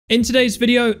In today's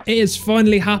video, it has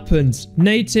finally happened.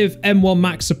 Native M1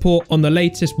 Mac support on the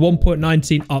latest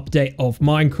 1.19 update of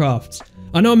Minecraft.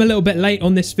 I know I'm a little bit late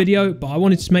on this video, but I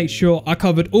wanted to make sure I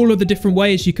covered all of the different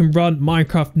ways you can run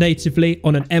Minecraft natively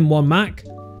on an M1 Mac.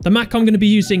 The Mac I'm going to be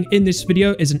using in this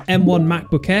video is an M1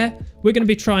 Macbook Air. We're going to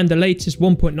be trying the latest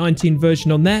 1.19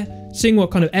 version on there, seeing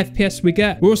what kind of FPS we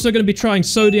get. We're also going to be trying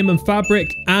Sodium and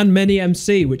Fabric and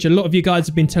ManyMC, which a lot of you guys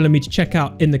have been telling me to check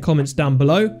out in the comments down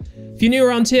below. If you're new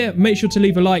around here, make sure to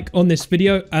leave a like on this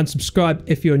video and subscribe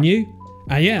if you're new.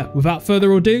 And yeah, without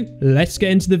further ado, let's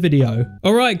get into the video.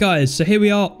 Alright guys, so here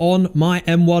we are on my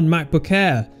M1 MacBook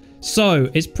Air. So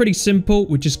it's pretty simple.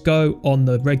 We just go on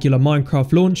the regular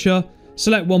Minecraft launcher,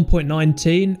 select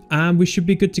 1.19 and we should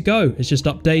be good to go. It's just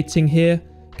updating here,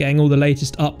 getting all the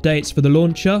latest updates for the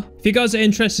launcher. If you guys are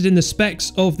interested in the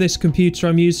specs of this computer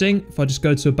I'm using, if I just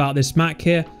go to about this Mac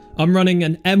here, I'm running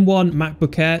an M1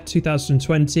 MacBook Air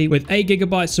 2020 with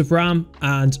 8GB of RAM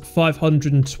and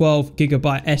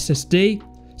 512GB SSD.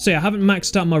 So yeah, I haven't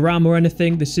maxed out my RAM or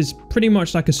anything. This is pretty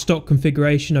much like a stock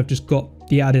configuration. I've just got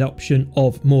the added option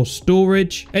of more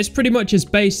storage. It's pretty much as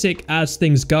basic as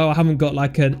things go. I haven't got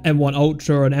like an M1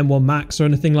 Ultra or an M1 Max or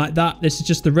anything like that. This is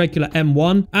just the regular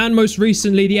M1. And most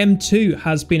recently, the M2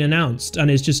 has been announced and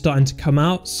is just starting to come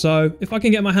out. So if I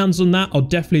can get my hands on that, I'll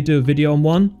definitely do a video on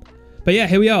one. But yeah,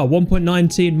 here we are,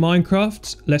 1.19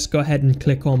 Minecraft. Let's go ahead and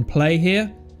click on play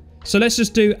here. So let's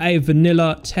just do a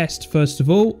vanilla test first of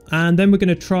all, and then we're going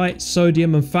to try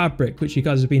Sodium and Fabric, which you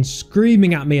guys have been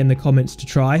screaming at me in the comments to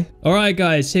try. All right,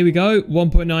 guys, here we go.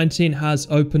 1.19 has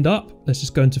opened up. Let's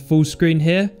just go into full screen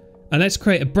here, and let's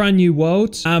create a brand new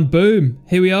world. And boom,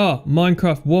 here we are,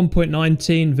 Minecraft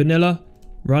 1.19 vanilla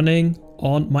running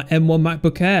on my M1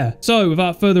 MacBook Air. So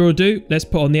without further ado, let's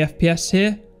put on the FPS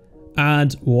here.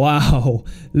 And wow,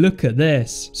 look at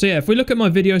this. So yeah, if we look at my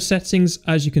video settings,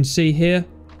 as you can see here,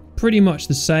 pretty much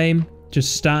the same,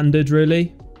 just standard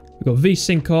really. We've got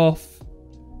VSync off,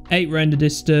 8 render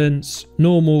distance,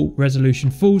 normal resolution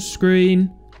full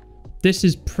screen. This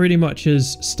is pretty much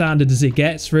as standard as it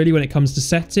gets really when it comes to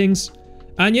settings.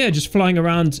 And yeah, just flying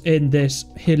around in this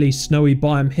hilly, snowy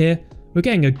biome here, we're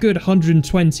getting a good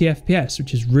 120 FPS,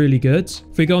 which is really good.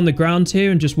 If we go on the ground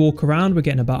here and just walk around, we're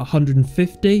getting about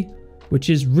 150, which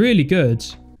is really good.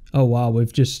 Oh wow,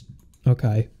 we've just...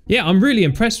 okay. Yeah, I'm really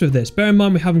impressed with this. Bear in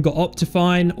mind we haven't got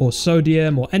Optifine or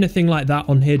Sodium or anything like that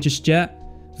on here just yet.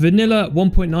 Vanilla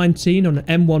 1.19 on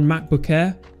an M1 MacBook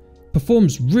Air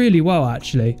performs really well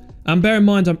actually. And bear in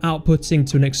mind I'm outputting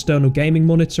to an external gaming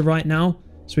monitor right now,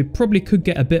 so we probably could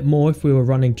get a bit more if we were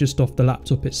running just off the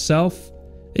laptop itself.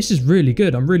 This is really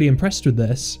good. I'm really impressed with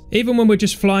this. Even when we're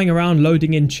just flying around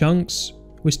loading in chunks,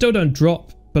 we still don't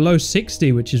drop below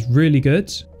 60, which is really good.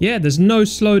 Yeah, there's no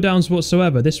slowdowns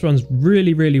whatsoever. This runs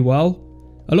really, really well.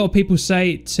 A lot of people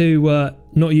say to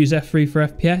not use F3 for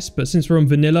FPS, but since we're on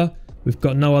vanilla, we've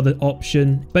got no other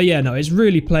option. But yeah, no, it's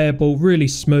really playable, really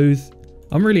smooth.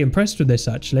 I'm really impressed with this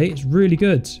actually. It's really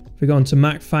good. If we go on to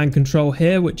Mac Fan Control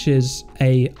here, which is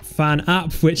a fan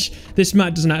app, which this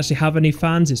Mac doesn't actually have any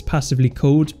fans. It's passively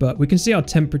cooled, but we can see our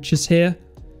temperatures here.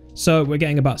 So we're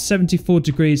getting about 74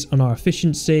 degrees on our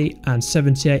efficiency and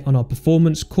 78 on our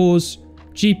performance cores.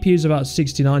 GPU's about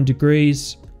 69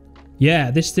 degrees.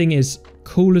 Yeah, this thing is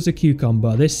cool as a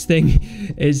cucumber. This thing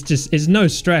is no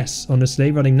stress,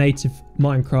 honestly, running native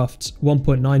Minecraft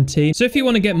 1.19. So if you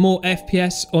want to get more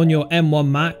FPS on your M1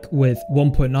 Mac with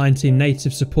 1.19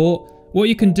 native support, what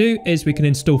you can do is we can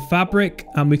install Fabric,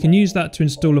 and we can use that to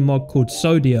install a mod called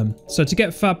Sodium. So to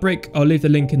get Fabric, I'll leave the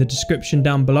link in the description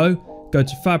down below. Go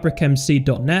to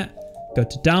fabricmc.net, go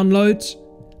to downloads,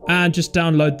 and just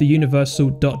download the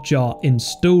universal.jar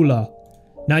installer.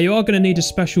 Now you are going to need a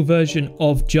special version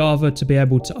of Java to be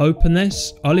able to open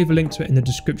this. I'll leave a link to it in the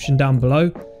description down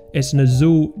below. It's an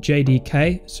Azul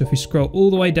JDK. So if we scroll all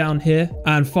the way down here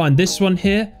and find this one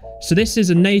here. So this is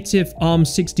a native ARM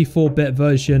 64-bit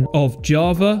version of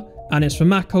Java, and it's for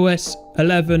macOS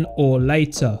 11 or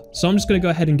later. So I'm just going to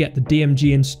go ahead and get the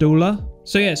DMG installer.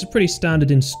 So yeah, it's a pretty standard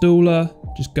installer.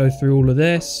 Just go through all of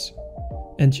this,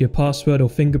 enter your password or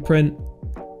fingerprint,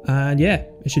 and yeah,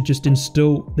 it should just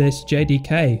install this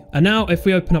JDK. And now if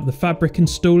we open up the Fabric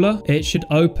installer, it should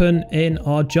open in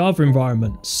our Java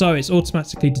environment. So it's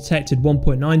automatically detected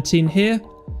 1.19 here.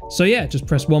 So yeah, just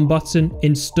press one button,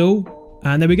 install,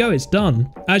 and there we go, it's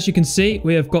done. As you can see,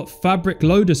 we have got Fabric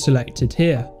Loader selected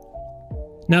here.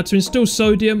 Now to install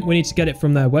Sodium, we need to get it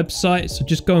from their website. So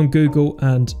just go on Google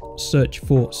and search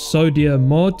for Sodium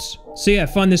mods. So yeah,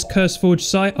 find this CurseForge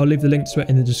site. I'll leave the link to it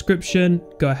in the description.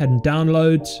 Go ahead and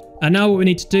download. And now what we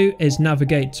need to do is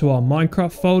navigate to our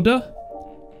Minecraft folder.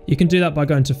 You can do that by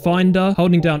going to Finder,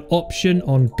 holding down Option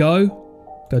on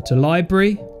Go, go to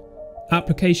Library,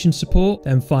 Application Support,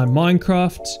 then find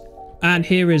Minecraft. And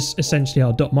here is essentially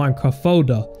our .minecraft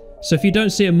folder. So if you don't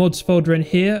see a mods folder in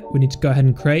here, we need to go ahead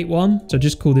and create one. So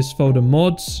just call this folder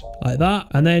mods, like that.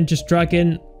 And then just drag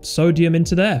in Sodium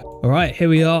into there. All right, here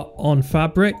we are on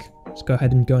Fabric. Let's go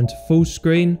ahead and go into full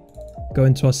screen. Go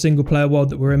into our single player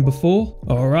world that we're in before.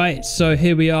 All right, so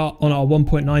here we are on our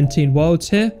 1.19 worlds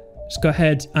here. Let's go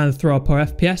ahead and throw up our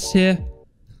FPS here.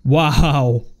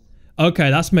 Wow. Okay,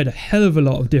 that's made a hell of a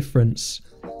lot of difference.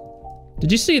 Did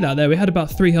you see that there? We had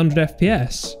about 300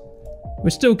 FPS. We're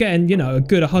still getting, you know, a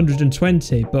good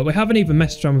 120, but we haven't even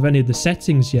messed around with any of the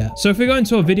settings yet. So if we go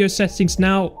into our video settings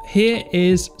now, here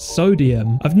is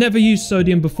Sodium. I've never used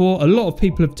Sodium before. A lot of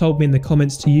people have told me in the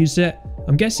comments to use it.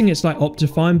 I'm guessing it's like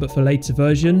Optifine, but for later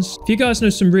versions. If you guys know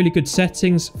some really good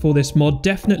settings for this mod,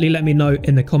 definitely let me know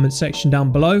in the comment section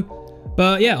down below.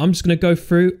 But yeah, I'm just going to go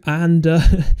through and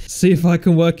see if I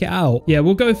can work it out. Yeah,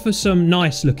 we'll go for some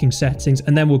nice looking settings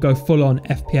and then we'll go full on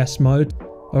FPS mode.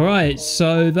 All right,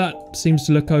 so that seems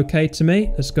to look okay to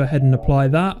me. Let's go ahead and apply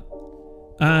that.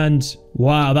 And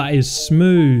wow, that is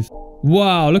smooth.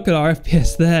 Wow, look at our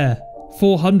FPS there.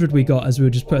 400 we got as we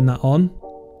were just putting that on.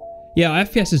 Yeah, our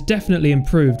FPS has definitely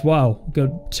improved. Wow, we've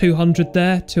got 200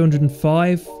 there,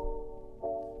 205.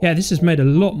 Yeah, this has made a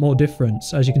lot more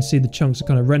difference. As you can see, the chunks are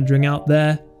kind of rendering out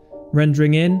there,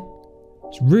 rendering in.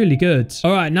 It's really good.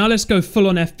 All right, now let's go full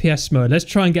on FPS mode. Let's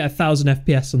try and get 1000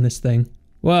 FPS on this thing.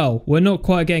 Well, we're not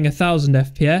quite getting 1000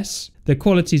 FPS. The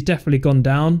quality's definitely gone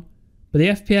down. But the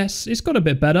FPS, it's got a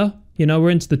bit better. You know, we're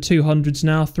into the 200s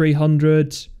now,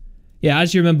 300. Yeah,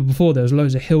 as you remember before, there was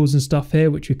loads of hills and stuff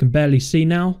here, which we can barely see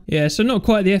now. Yeah, so not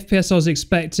quite the FPS I was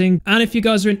expecting. And if you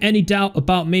guys are in any doubt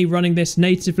about me running this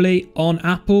natively on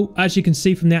Apple, as you can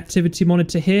see from the activity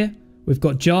monitor here, we've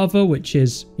got Java, which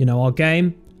is, you know, our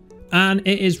game. And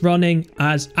it is running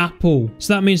as Apple.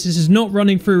 So that means this is not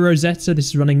running through Rosseta. This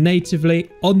is running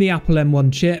natively on the Apple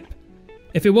M1 chip.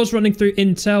 If it was running through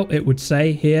Intel, it would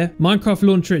say here, Minecraft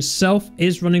Launcher itself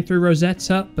is running through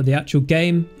Rosseta, but the actual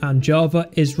game and Java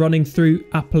is running through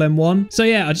Apple M1. So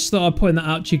yeah, I just thought I'd point that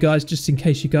out to you guys, just in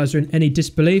case you guys are in any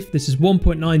disbelief. This is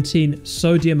 1.19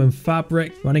 Sodium and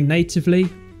Fabric running natively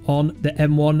on the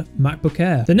M1 MacBook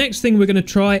Air. The next thing we're going to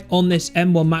try on this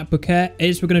M1 MacBook Air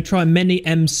is we're going to try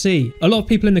ManyMC. A lot of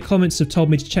people in the comments have told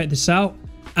me to check this out.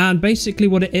 And basically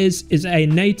what it is a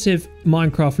native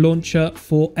Minecraft launcher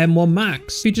for M1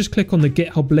 Macs. If you just click on the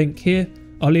GitHub link here,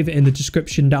 I'll leave it in the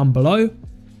description down below.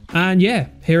 And yeah,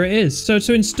 here it is. So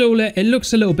to install it, it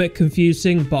looks a little bit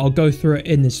confusing, but I'll go through it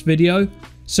in this video.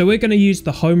 So we're going to use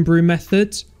the homebrew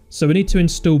method. So we need to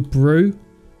install Brew,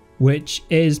 which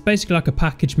is basically like a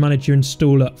package manager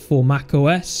installer for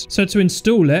macOS. So to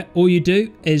install it, all you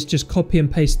do is just copy and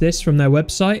paste this from their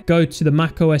website. Go to the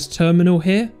macOS terminal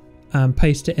here and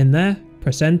paste it in there.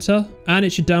 Press enter and it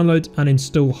should download and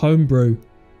install Homebrew.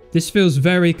 This feels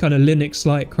very kind of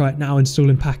Linux-like right now,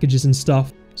 installing packages and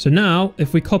stuff. So now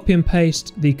if we copy and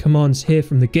paste the commands here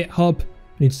from the GitHub,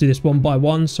 we need to do this one by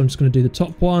one. So I'm just going to do the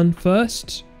top one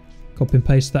first. Copy and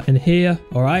paste that in here.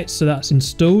 All right, so that's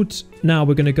installed. Now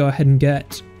we're going to go ahead and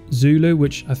get Zulu,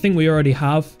 which I think we already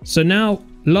have. So now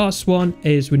last one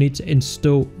is we need to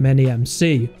install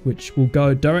ManyMC, which will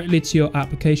go directly to your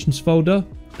applications folder.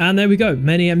 And there we go,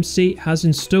 ManyMC has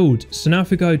installed. So now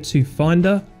if we go to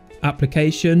Finder,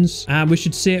 Applications, and we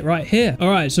should see it right here. All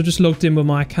right, so just logged in with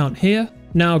my account here.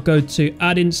 Now go to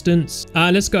Add Instance.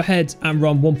 Let's go ahead and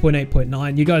run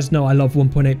 1.8.9. You guys know I love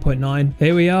 1.8.9.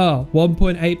 Here we are,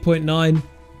 1.8.9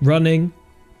 running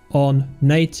on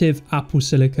native Apple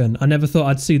Silicon. I never thought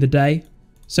I'd see the day.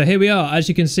 So here we are, as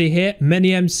you can see here,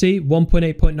 ManyMC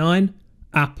 1.8.9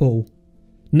 Apple.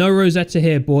 No Rosseta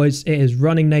here, boys. It is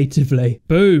running natively.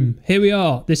 Boom. Here we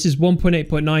are. This is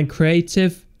 1.8.9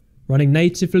 Creative running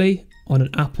natively on an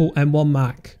Apple M1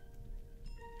 Mac.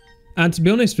 And to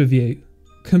be honest with you,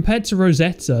 compared to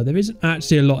Rosseta, there isn't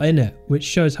actually a lot in it, which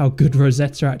shows how good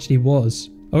Rosseta actually was.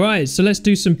 All right, so let's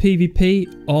do some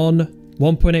PvP on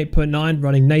 1.8.9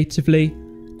 running natively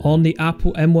on the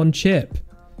Apple M1 chip.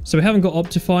 So we haven't got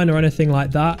Optifine or anything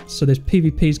like that. So this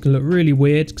PvP is going to look really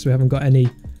weird because we haven't got any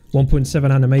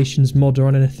 1.7 animations mod or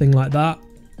anything like that.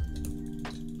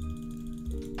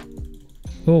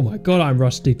 Oh my god, I'm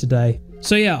rusty today.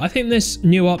 So yeah, I think this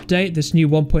new update, this new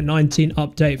 1.19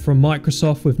 update from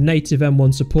Microsoft with native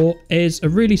M1 support is a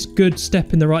really good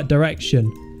step in the right direction.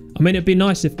 I mean, it'd be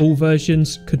nice if all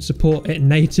versions could support it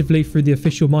natively through the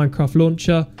official Minecraft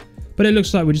launcher, but but it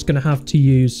looks like we're just going to have to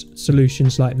use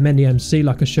solutions like ManyMC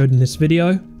like I showed in this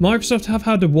video. Microsoft have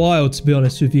had a while, to be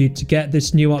honest with you, to get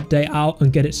this new update out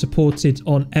and get it supported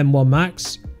on M1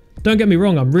 Macs. Don't get me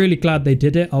wrong, I'm really glad they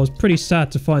did it. I was pretty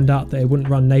sad to find out that it wouldn't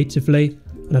run natively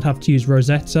and I'd have to use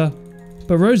Rosseta.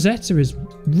 But Rosseta is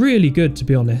really good, to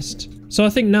be honest. So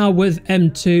I think now with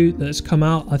M2 that's come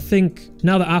out, I think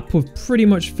now that Apple have pretty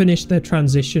much finished their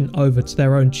transition over to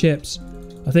their own chips,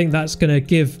 I think that's going to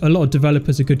give a lot of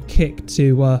developers a good kick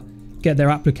to get their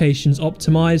applications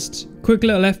optimized. Quick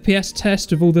little FPS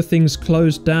test of all the things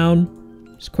closed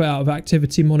down. Just quit out of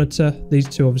activity monitor. These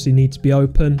two obviously need to be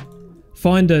open.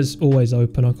 Finder's always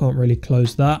open, I can't really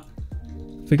close that.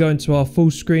 If we go into our full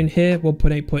screen here,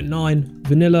 1.8.9,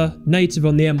 vanilla, native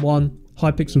on the M1,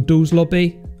 Hypixel Duals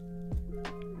lobby.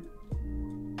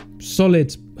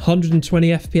 Solid 120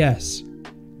 FPS.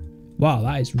 Wow,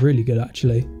 that is really good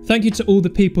actually. Thank you to all the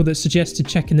people that suggested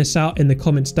checking this out in the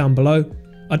comments down below.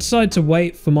 I decided to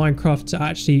wait for Minecraft to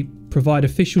actually provide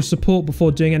official support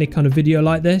before doing any kind of video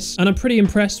like this, and I'm pretty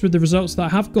impressed with the results that I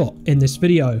have got in this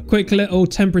video. Quick little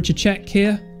temperature check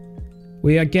here.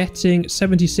 We are getting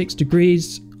 76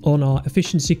 degrees on our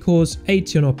efficiency cores,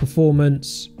 80 on our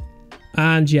performance.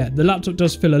 And yeah, the laptop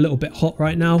does feel a little bit hot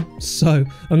right now, so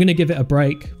I'm going to give it a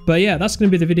break. But yeah, that's going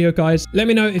to be the video, guys. Let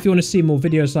me know if you want to see more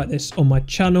videos like this on my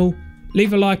channel.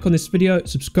 Leave a like on this video,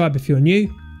 subscribe if you're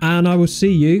new, and I will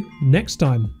see you next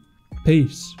time.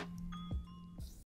 Peace.